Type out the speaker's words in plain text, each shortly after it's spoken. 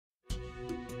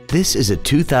This is a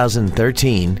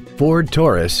 2013 Ford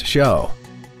Taurus SHO.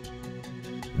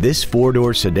 This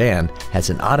four-door sedan has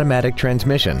an automatic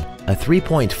transmission, a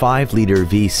 3.5-liter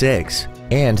V6,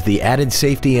 and the added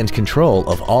safety and control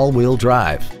of all-wheel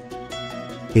drive.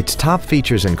 Its top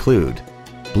features include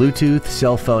Bluetooth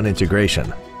cell phone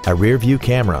integration, a rear-view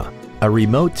camera, a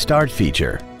remote start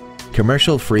feature,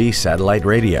 commercial-free satellite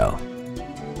radio,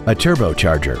 a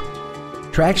turbocharger,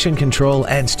 traction control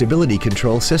and stability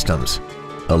control systems,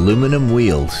 aluminum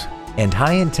wheels, and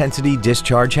high-intensity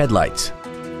discharge headlights.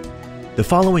 The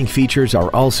following features are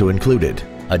also included: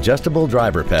 adjustable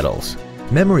driver pedals,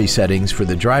 memory settings for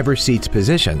the driver's seat's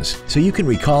positions so you can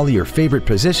recall your favorite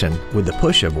position with the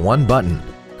push of one button,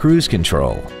 cruise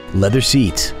control, leather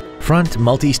seats, front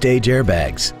multi-stage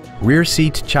airbags, rear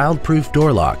seat child-proof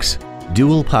door locks,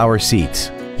 dual power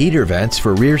seats, heater vents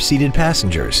for rear-seated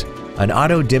passengers, an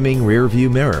auto-dimming rear-view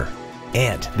mirror,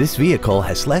 and this vehicle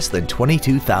has less than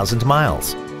 22,000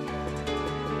 miles.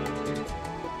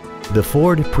 The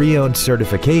Ford Pre-Owned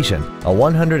certification, a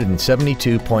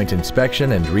 172-point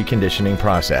inspection and reconditioning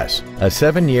process, a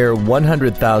 7-year,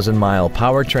 100,000-mile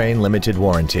powertrain limited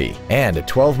warranty, and a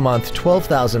 12-month,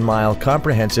 12,000-mile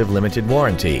comprehensive limited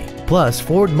warranty, plus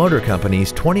Ford Motor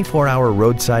Company's 24-hour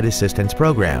roadside assistance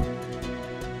program.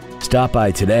 Stop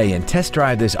by today and test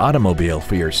drive this automobile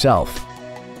for yourself.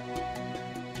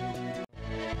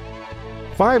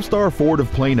 Five Star Ford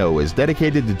of Plano is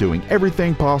dedicated to doing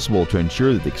everything possible to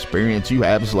ensure that the experience you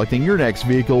have selecting your next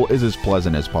vehicle is as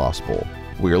pleasant as possible.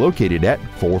 We are located at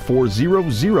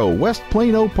 4400 West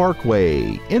Plano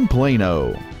Parkway in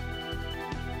Plano.